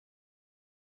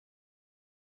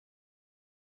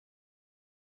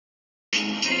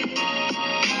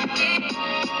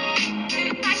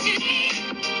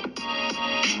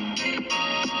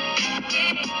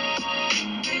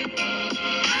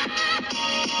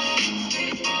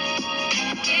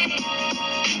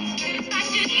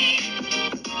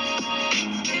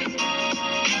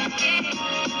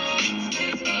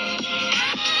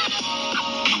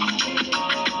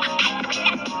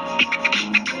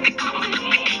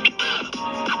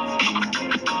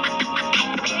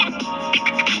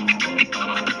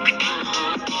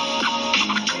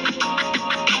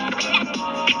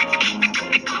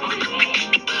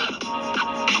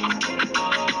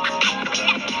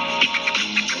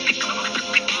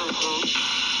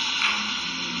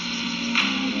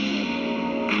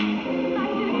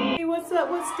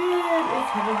It's good.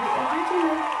 It's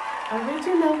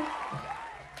original.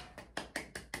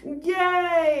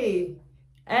 Yay!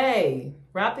 Hey,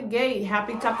 we're out the gate.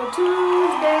 Happy Taco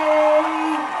Tuesday.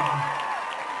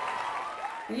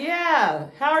 Yeah,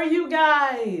 how are you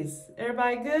guys?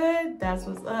 Everybody good? That's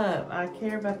what's up. I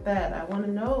care about that. I want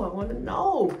to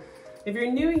know. If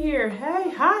you're new here, hey,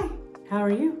 hi. How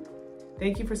are you?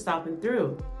 Thank you for stopping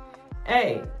through.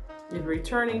 Hey, if you're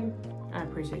returning, I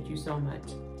appreciate you so much.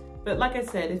 But like I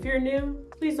said, if you're new,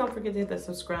 please don't forget to hit that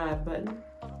subscribe button.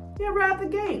 Yeah, right out the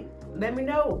gate. Let me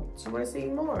know if you want to see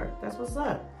more. That's what's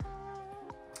up.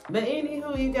 But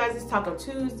anywho, you guys, it's Taco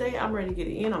Tuesday. I'm ready to get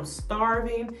it in. I'm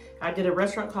starving. I did a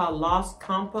restaurant called Los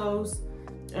Compas.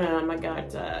 I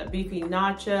got beefy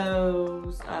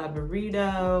nachos,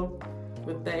 burrito.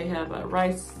 But they have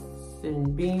rice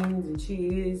and beans and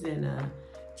cheese and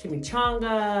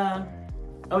chimichanga.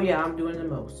 Oh yeah, I'm doing the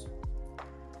most.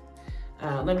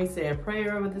 Let me say a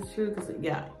prayer over this food, because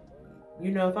yeah,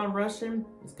 you know, if I'm rushing,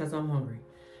 it's because I'm hungry.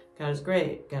 God is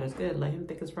great. God is good. Let him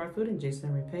think it's for our food. In Jesus'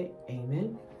 name we pray.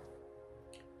 Amen.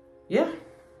 Yeah.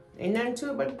 Ain't nothing to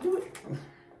it but do it.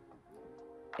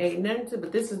 Ain't nothing to it,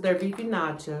 but this is their beefy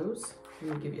nachos.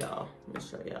 Let me give y'all, let me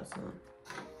show y'all some.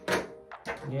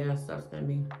 Yes, that's gonna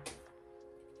be.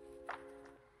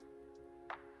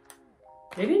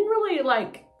 They didn't really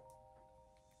like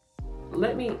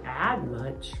let me add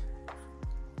much.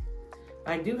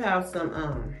 I do have some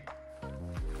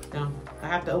no, I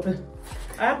have to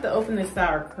open this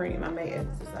sour cream. I may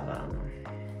edit this out, I don't know.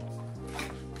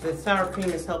 The sour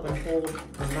cream is helping hold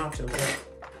the nachos up.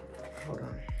 Hold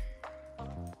on.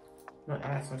 I'm gonna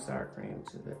add some sour cream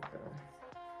to it though.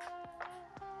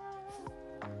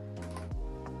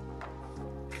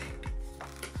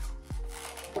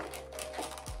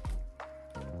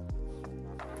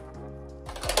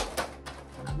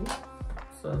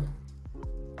 So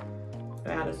I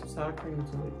added some sour cream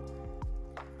to it.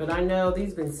 But I know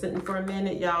these been sitting for a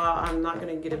minute, y'all. I'm not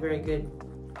gonna get a very good,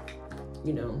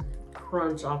 you know,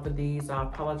 crunch off of these. I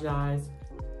apologize.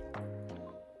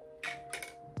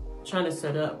 Trying to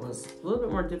set up was a little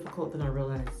bit more difficult than I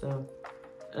realized. So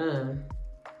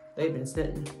they've been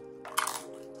sitting.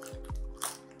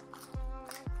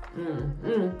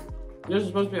 This is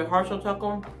supposed to be a hard shell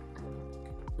taco,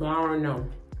 but I don't know.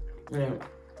 Yeah.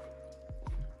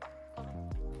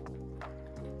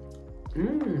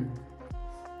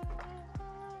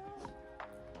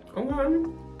 Okay.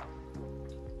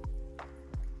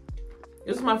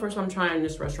 This is my first time trying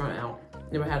this restaurant out.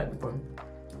 Never had it before.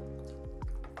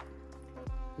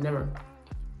 Never.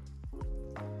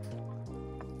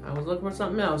 I was looking for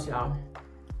something else, y'all.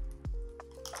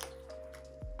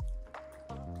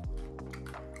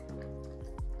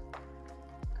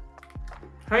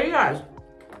 Hey, you guys.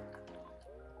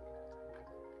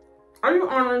 Are you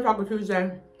honoring Taco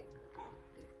Tuesday?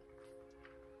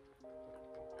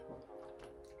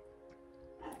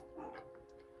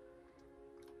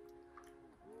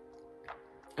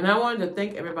 And I wanted to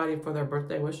thank everybody for their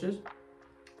birthday wishes.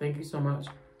 Thank you so much.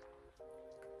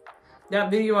 That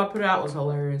video I put out was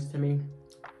hilarious to me.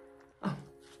 Oh.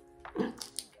 I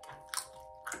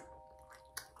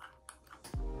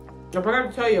forgot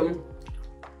to tell you,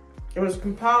 it was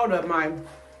compiled of my,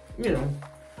 you know,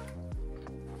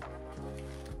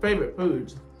 favorite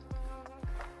foods.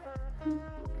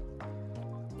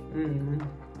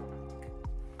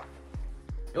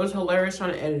 It was hilarious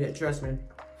trying to edit it, trust me.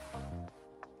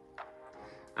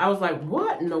 I was like,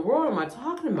 what in the world am I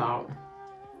talking about?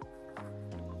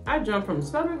 I jumped from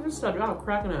subject to subject. I was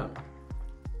cracking up.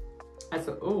 I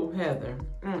said, oh, Heather.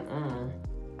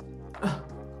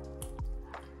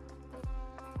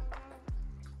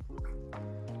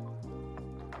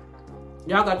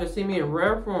 Y'all got to see me in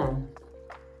rare form.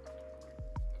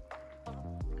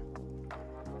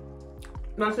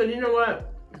 And I said, you know what?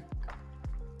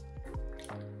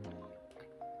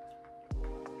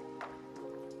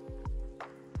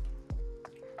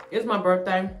 It's my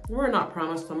birthday. We're not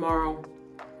promised tomorrow.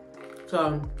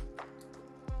 So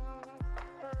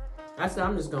I said,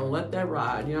 I'm just gonna let that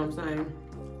ride, you know what I'm saying?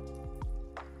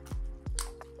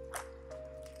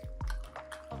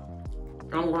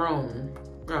 I'm grown.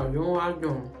 I'm doing what I'm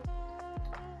doing.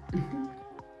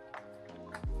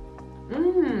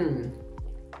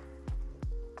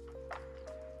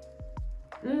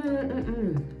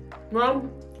 Well,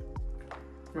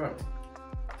 right.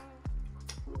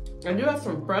 I do have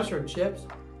some fresher chips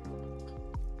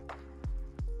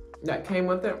that came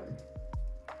with it.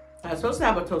 I was supposed to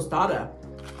have a tostada,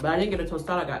 but I didn't get a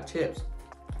tostada, I got chips.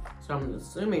 So I'm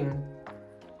assuming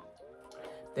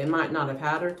they might not have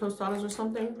had their tostadas or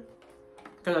something,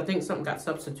 because I think something got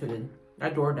substituted.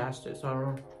 I door dashed it, so I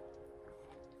don't know.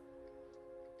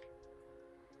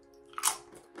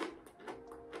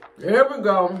 Here we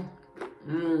go.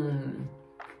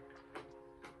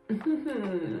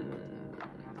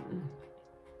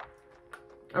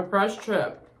 A fresh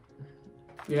chip.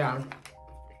 Yeah.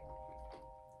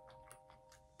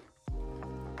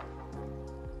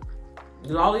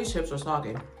 All these chips are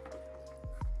soggy.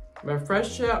 But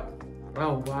fresh chip,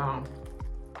 oh wow.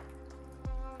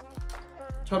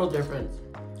 Total difference.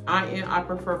 I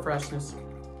prefer freshness.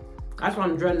 That's why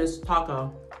I'm dreading this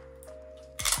taco.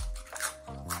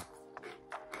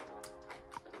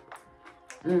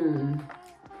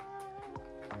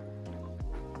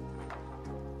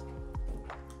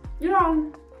 Yeah.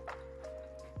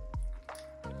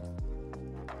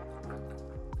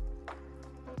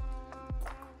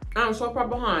 I'm so far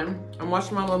behind. I'm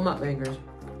watching my little mukbangers.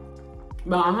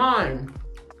 Behind.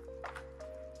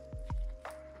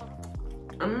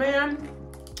 And man,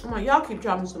 I'm like, y'all keep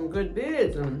dropping some good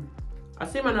vids, and I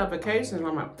see my notifications, and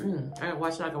I'm like, I gotta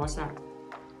watch that, I gotta watch that.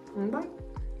 Okay.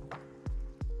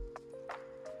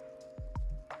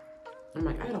 I'm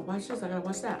like, I gotta watch this, I gotta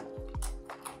watch that.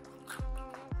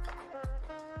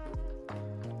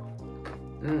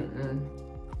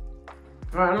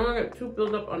 Alright, I don't wanna get too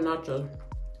filled up on nachos.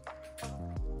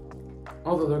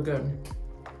 Although they're good.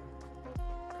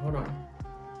 Hold on.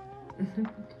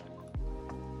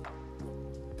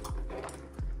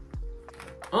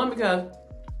 Only because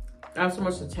I have so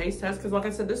much to taste test, because like I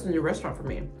said, this is a new restaurant for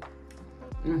me.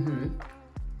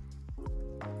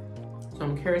 So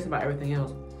I'm curious about everything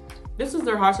else. This is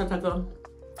their hot shot taco.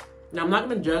 Now I'm not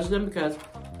gonna judge them because,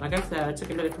 like I said, it took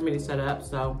a minute for me to set up,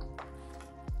 so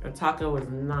their taco is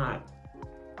not.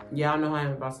 Yeah, I know I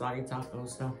am about soggy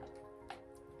tacos, so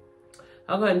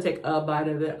I'll go ahead and take a bite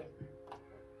of it.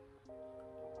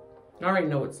 I already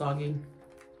know it's soggy.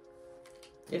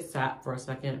 It sat for a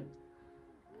second.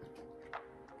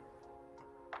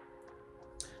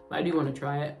 But I do want to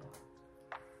try it.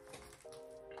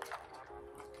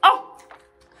 Oh!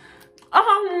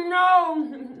 Oh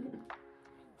no!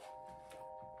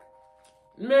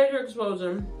 Major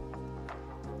explosion.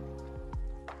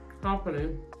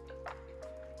 Happening.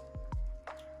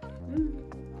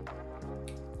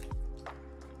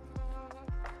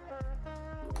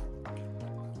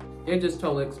 It just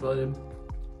totally exploded.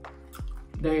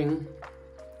 Dang.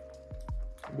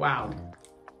 Wow.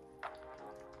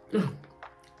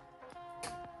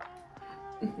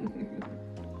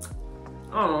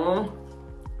 Oh,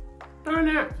 darn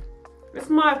it. It's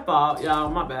my fault, y'all.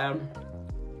 My bad.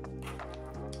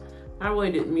 I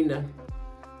really didn't mean to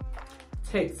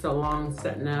take so long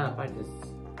setting up. I just...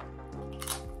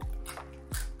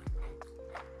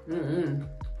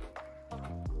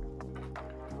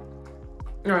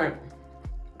 All right.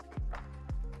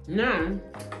 Now,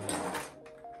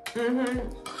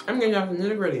 I'm getting off the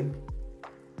nitty-gritty.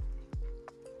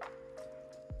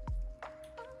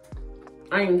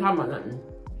 I ain't even talking about nothing.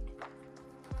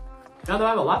 Although I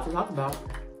have a lot to talk about.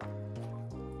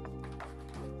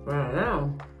 Right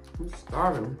now, I'm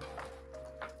starving.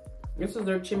 This is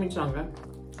their chimichanga.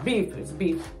 Beef, it's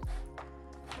beef.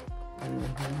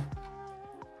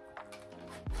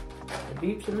 The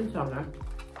beef chimichanga.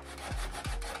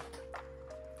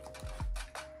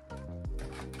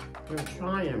 We're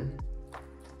trying.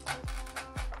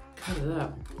 Cut it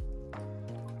up.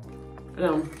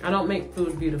 I don't make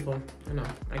food beautiful. I know,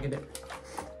 I get it.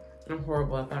 I'm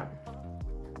horrible at that.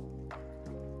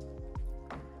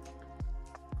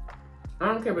 I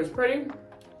don't care if it's pretty,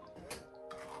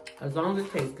 as long as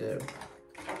it tastes good.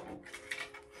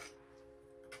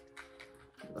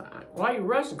 Why are you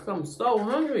rushing? Because I'm so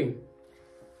hungry.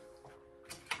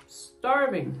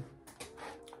 Starving.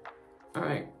 All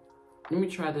right, let me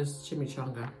try this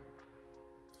chimichanga.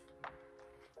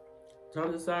 It's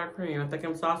on the sour cream. I think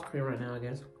I'm sauce cream right now, I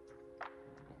guess.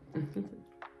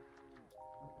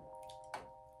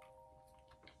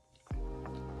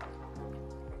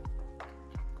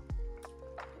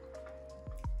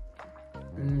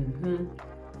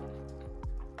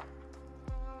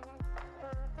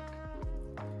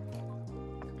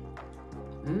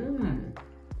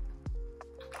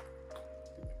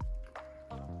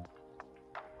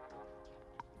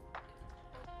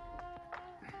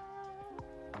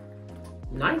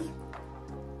 Nice.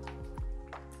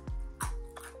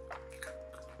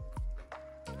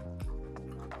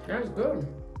 That's good.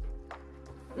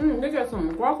 They got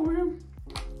some guac over here.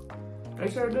 They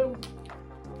sure do.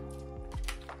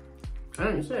 I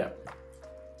didn't see it.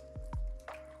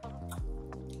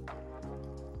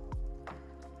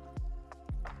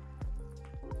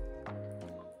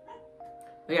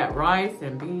 They got rice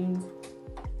and beans.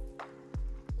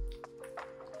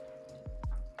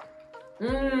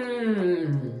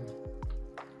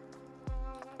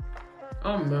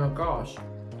 Oh my gosh.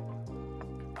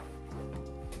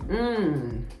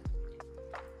 Mmm.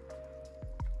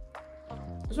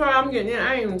 Sorry, I'm getting in.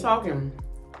 I ain't even talking.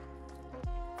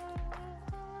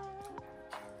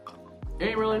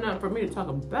 Ain't really nothing for me to talk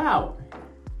about.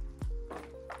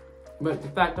 But the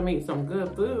fact I'm eating some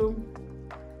good food.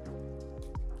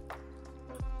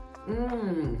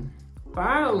 Mmm.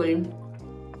 Finally.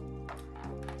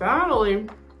 Finally.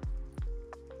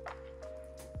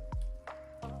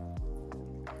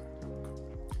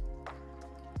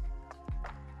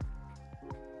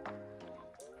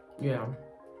 Yeah.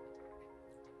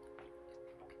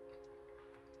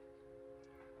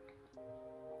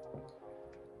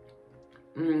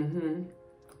 Mm-hmm.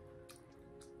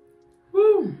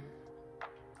 Woo.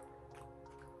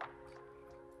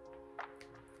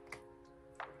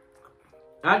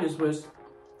 I just wish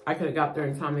I could have got there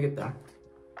in time to get the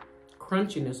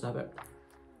crunchiness of it.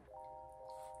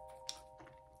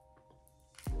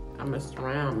 I messed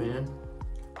around, man.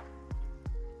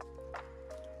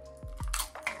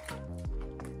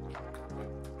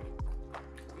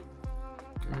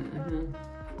 Mm-hmm.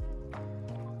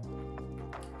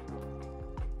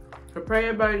 I pray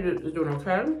everybody is doing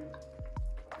okay.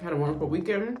 Had a wonderful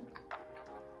weekend.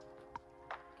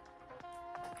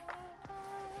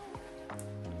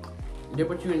 Did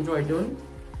what you enjoy doing.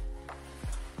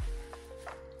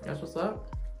 That's what's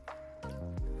up.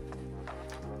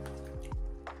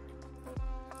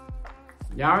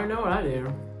 Y'all already know what I did.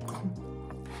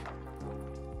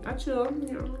 I chilled,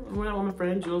 you know. I went out with my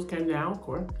friend. Jules came down, of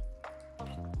course.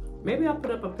 Maybe I'll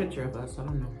put up a picture of us. I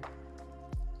don't know.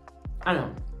 I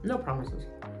know. No promises.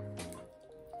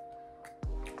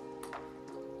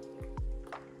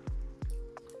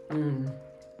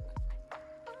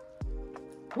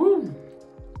 Woo.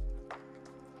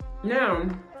 Now,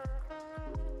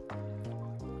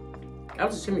 that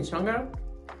was a chimichanga.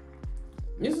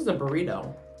 This is a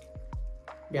burrito.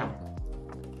 Yeah.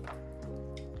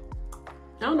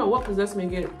 I don't know what possessed me to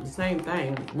get the same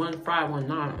thing. One fried, one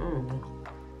not.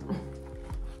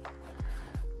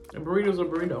 A burrito's a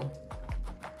burrito.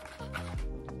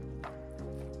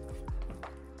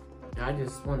 I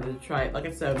just wanted to try it. Like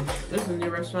I said, this is a new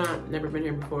restaurant. Never been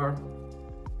here before.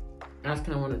 I just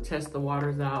kind of want to test the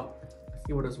waters out.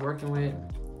 See what it's working with.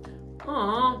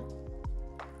 Aww.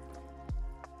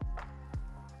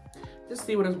 Just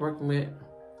see what it's working with.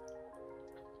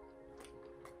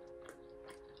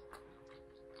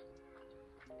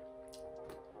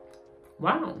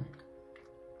 Wow.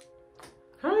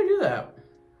 How do you do that?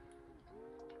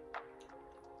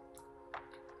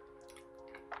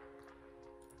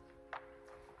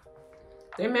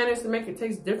 They managed to make it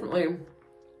taste differently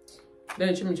than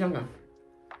a chimichanga.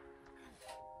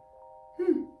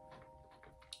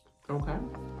 Okay.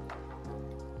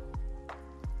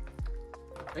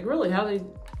 Like really, how they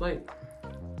like?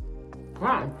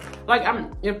 Wow. Like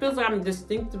it feels like I'm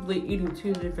distinctively eating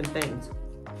two different things.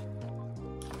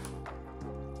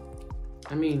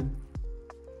 I mean,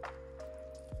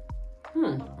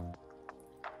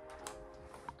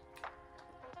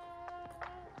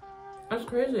 that's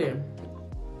crazy.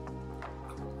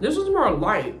 This is more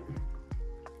light.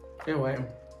 Anyway.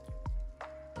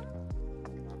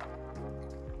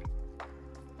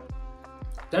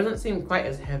 Doesn't seem quite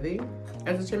as heavy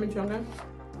as a chimichanga.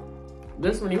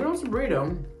 This one, even though it's a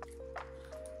burrito,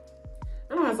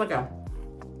 I don't know, it has like a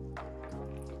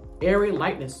airy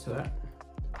lightness to it.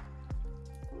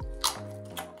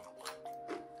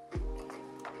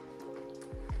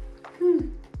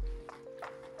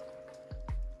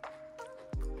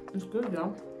 It's good,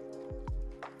 y'all.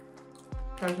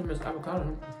 Try some of this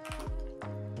avocado.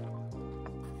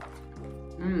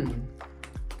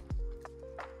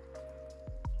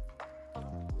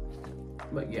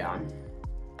 But yeah,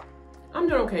 I'm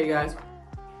doing okay, guys.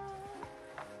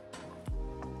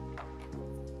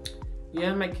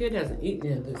 Yeah, my kid hasn't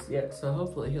eaten any of this yet, so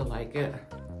hopefully he'll like it.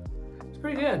 It's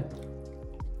pretty good.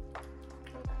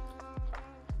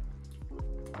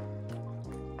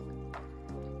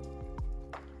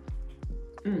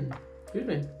 Excuse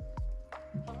me.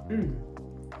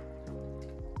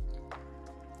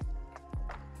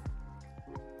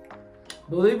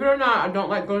 Believe it or not, I don't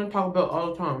like going to Taco Bell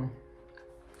all the time.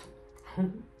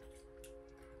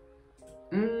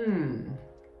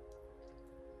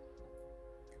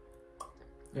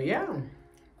 But yeah.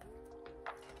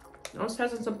 I was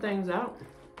testing some things out.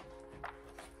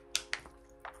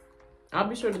 I'll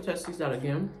be sure to test these out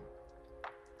again.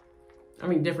 I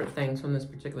mean, different things from this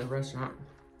particular restaurant.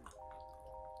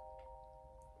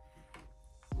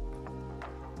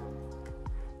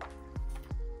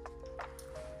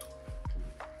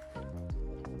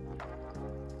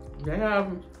 They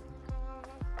have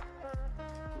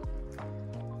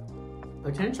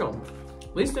potential.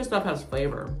 At least their stuff has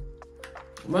flavor.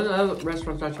 One of the other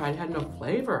restaurants I tried had no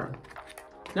flavor.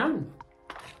 None.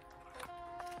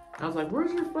 I was like,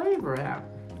 where's your flavor at?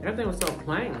 Everything was so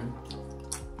plain.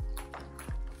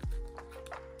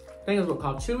 I think it was what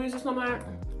called Chewy's or something like that.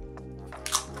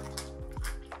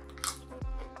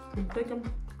 I'm thinking.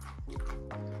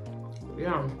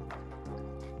 Yeah.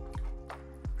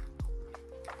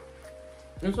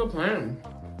 It's so plain.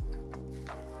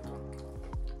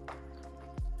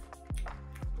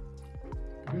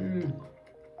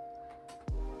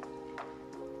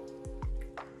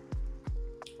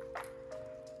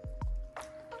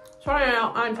 Sorry,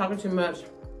 I ain't talking too much,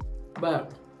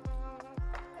 but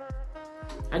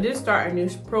I did start a new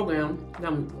program that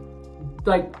I'm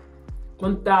like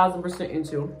 1000%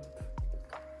 into.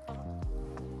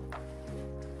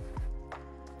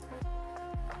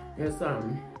 It's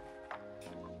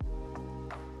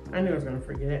I knew I was gonna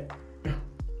forget.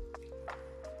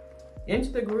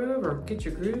 Into the groove, or get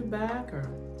your groove back, or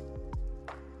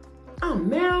oh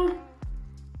man.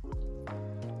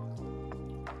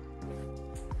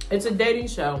 It's a dating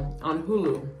show on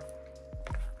Hulu,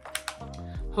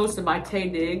 hosted by Taye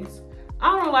Diggs.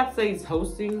 I don't like to say he's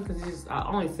hosting because I've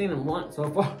only seen him once so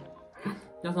far.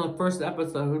 That's on the first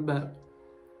episode, but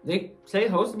they say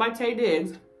hosted by Taye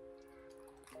Diggs.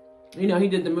 You know, he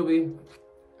did the movie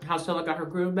How Stella Got Her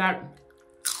Groove Back.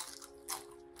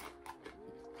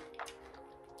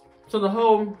 So the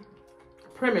whole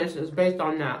premise is based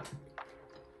on that.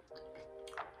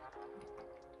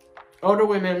 Older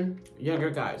women, younger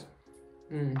guys.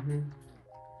 Women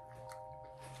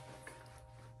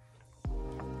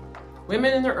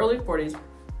in their early 40s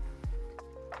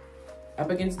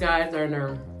up against guys that are in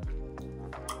their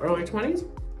early 20s,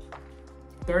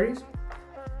 30s.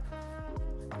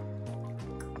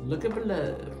 Looking for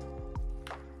love.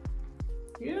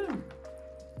 Yeah.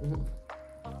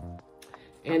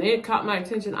 And it caught my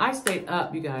attention. I stayed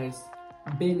up, you guys,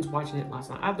 binge watching it last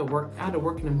night. I had to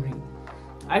work in the morning.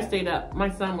 I stayed up. My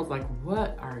son was like,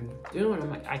 what are you doing? I'm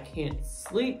like, I can't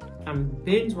sleep. I'm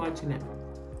binge watching it.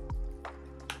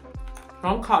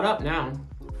 I'm caught up now.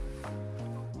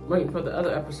 Waiting for the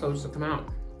other episodes to come out.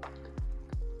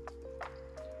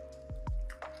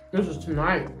 This is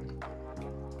tonight.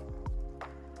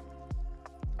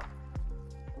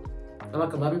 At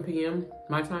like 11 p.m.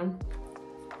 my time.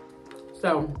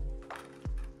 So,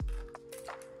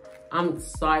 I'm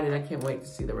excited. I can't wait to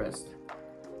see the rest.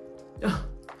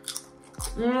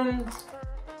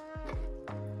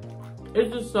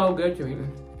 It's just so good to me.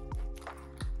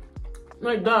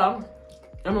 Like, duh.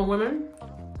 I'm a woman.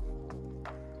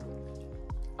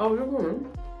 Oh, you're a woman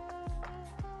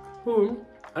who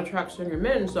attracts younger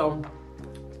men. So,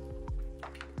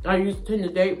 I used to tend to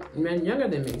date men younger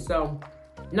than me. So,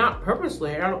 not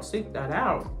purposely. I don't seek that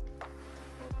out.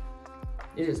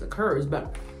 It just occurs.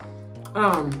 But,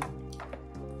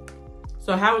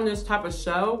 so having this type of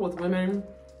show with women,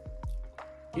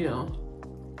 you know,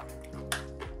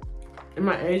 in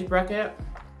my age bracket,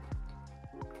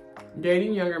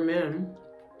 dating younger men,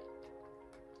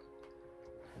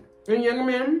 and younger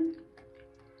men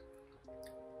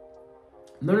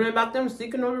learning about them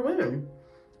seeking older women.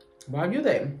 Why do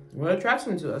they? What attracts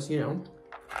them to us, you know?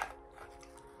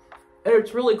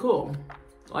 It's really cool.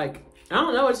 Like, I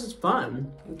don't know, it's just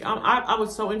fun. I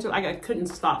was so into it, I couldn't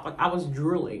stop. Like, I was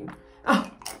drooling.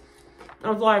 I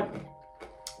was like,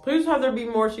 please have there be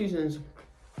more seasons.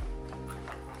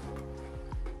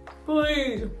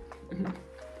 Please.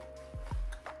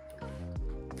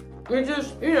 It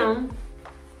just, you know,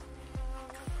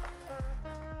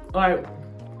 like,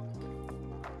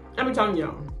 I've been talking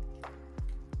young.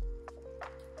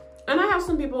 And I have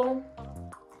some people,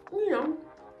 you know,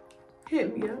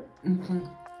 hit me up.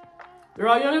 They're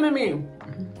all younger than me.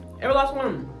 Every last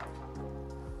one.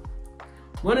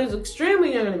 One is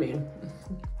extremely younger than me.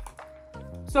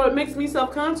 So it makes me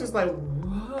self-conscious, like,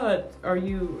 what are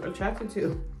you attracted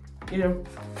to? You know,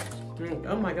 like,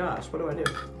 oh my gosh, what do I do?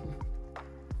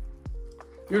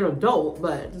 You're an adult,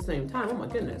 but at the same time, oh my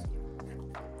goodness.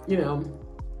 You know,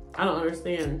 I don't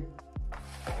understand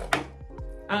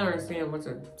what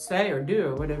to say or do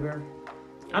or whatever.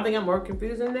 I think I'm more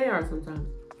confused than they are sometimes.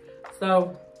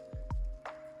 So,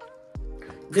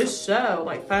 this show,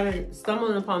 like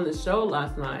stumbling upon this show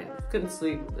last night, couldn't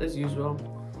sleep as usual.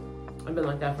 I've been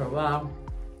like that for a while.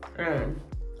 And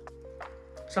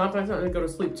trying to find something to go to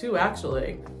sleep to,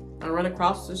 actually. I run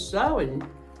across this show and,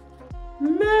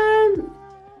 man,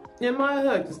 in my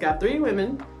hook, it's got 3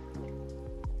 women,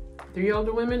 3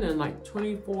 older women and like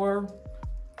 24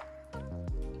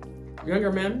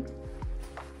 younger men.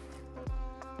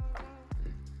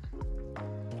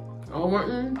 All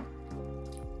wanting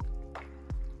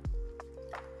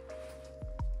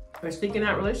By seeking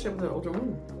out relationship with an older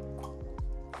woman.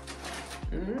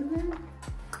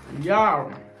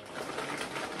 Yeah.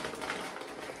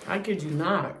 I kid you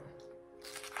not.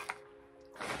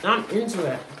 I'm into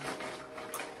it.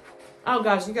 Oh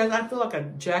gosh, you guys, I feel like a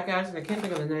jackass and I can't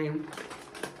think of the name.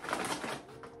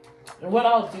 And what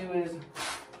I'll do is,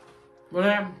 when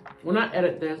I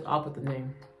edit this, I'll put the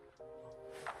name.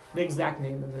 The exact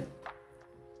name of it.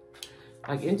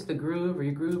 Like Into the Groove or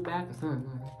Your Groove Back or something.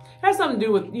 It has something to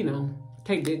do with, you know,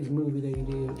 Kate Diggs' movie that he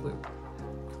did with,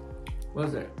 what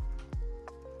was it?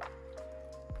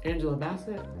 Angela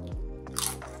Bassett?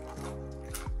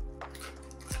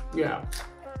 Yeah.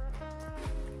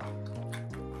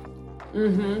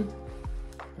 Okay.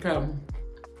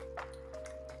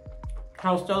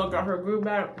 How Stella got her groove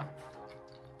back.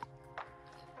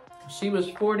 She was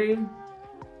 40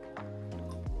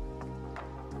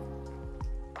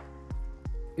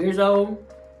 years old,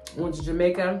 went to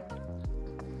Jamaica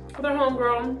with her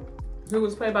homegirl, who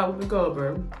was played by Whoopi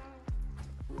Goldberg.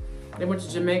 They went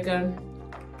to Jamaica,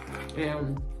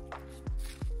 and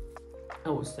it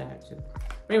was sad too.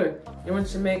 Anyway, they went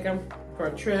to Jamaica for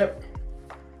a trip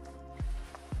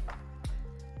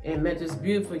and met this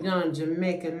beautiful young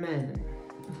Jamaican man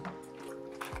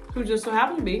who just so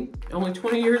happened to be only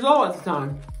 20 years old at the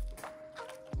time.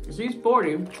 She's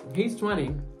 40, he's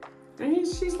 20. And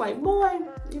she's like, boy,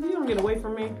 if you don't get away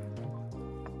from me,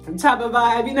 type of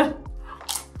vibe, you know?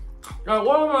 Like,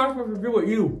 what am I supposed to do with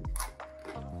you?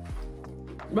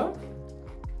 But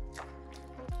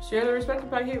she had to respect the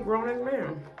fact he was a grown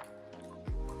man.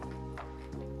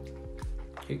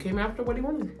 He came after what he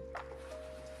wanted.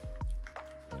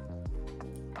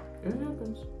 It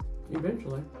happens,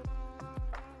 eventually.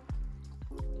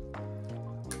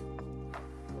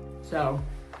 So,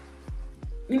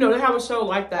 you know, to have a show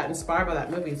like that inspired by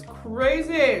that movie is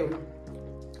crazy.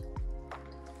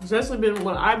 Especially been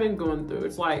what I've been going through.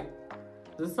 It's like,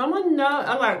 does someone know?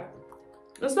 I'm like,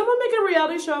 does someone make a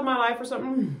reality show of my life or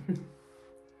something?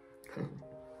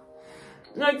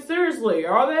 Like, seriously,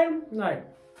 are they? Like,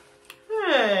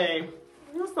 hey,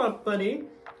 that's not funny.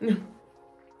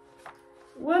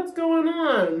 What's going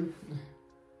on?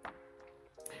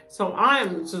 So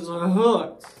I'm just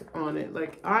hooked on it.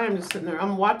 Like, I am just sitting there.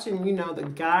 I'm watching, you know, the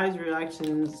guys'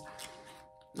 reactions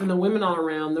and the women all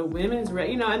around, the women's,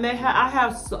 you know, and I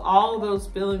have all of those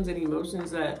feelings and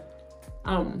emotions that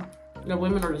the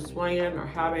women are displaying or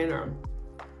having, or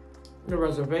the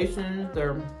reservations,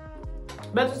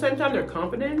 but at the same time, their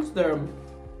confidence, their,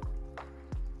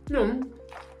 you know,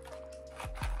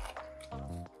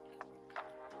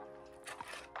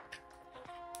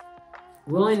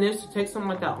 willingness to take something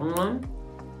like that on.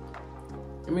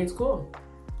 I mean, it's cool.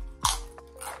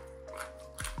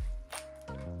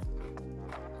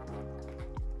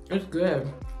 It's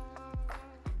good.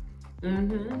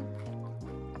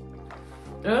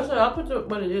 Yeah, so I'll put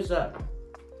what it is up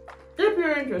if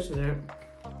you're interested in it.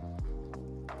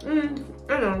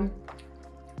 I know.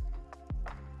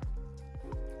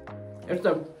 It's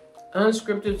an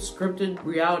unscripted, scripted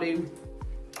reality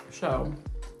show.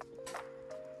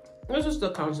 It's just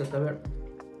the concept of it.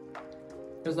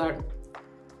 It's like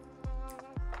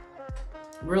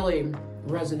really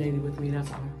resonated with me, that's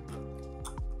all.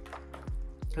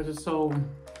 Because it's so,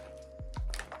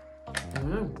 I don't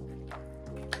know,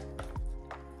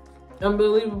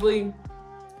 unbelievably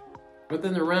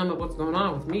within the realm of what's going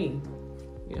on with me.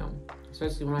 You know,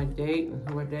 especially when I date and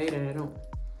who I date, and I don't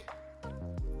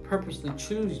purposely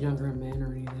choose younger men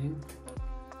or anything.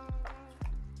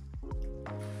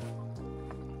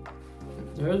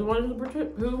 There's the ones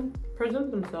who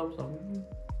present themselves on.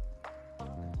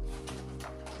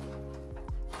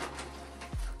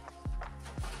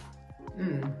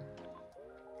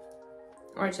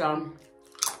 All right, y'all.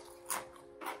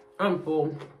 I'm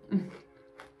full.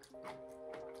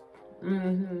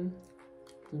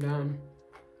 Done.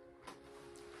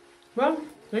 Well,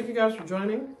 thank you guys for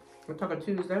joining. We're talking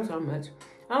Tuesday so much.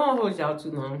 I don't want to hold y'all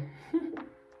too long.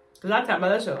 Because I talk about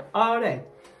that show all day.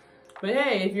 But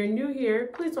hey, if you're new here,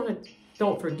 please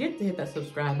don't forget to hit that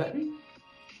subscribe button.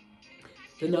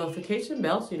 The notification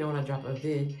bell so you know when I drop a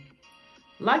vid.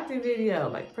 Like the video,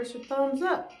 like press your thumbs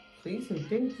up, please and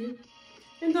thank you.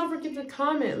 And don't forget to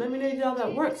comment. Let me know you did all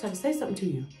that work so I can say something to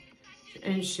you.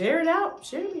 And share it out.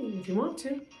 Share me if you want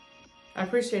to. I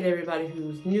appreciate everybody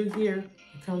who's new here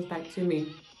and comes back to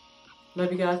me.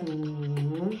 Love you guys.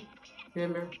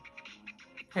 Remember,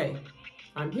 hey,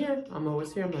 I'm here. I'm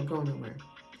always here. I'm not going nowhere.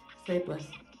 Stay blessed.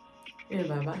 And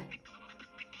bye-bye.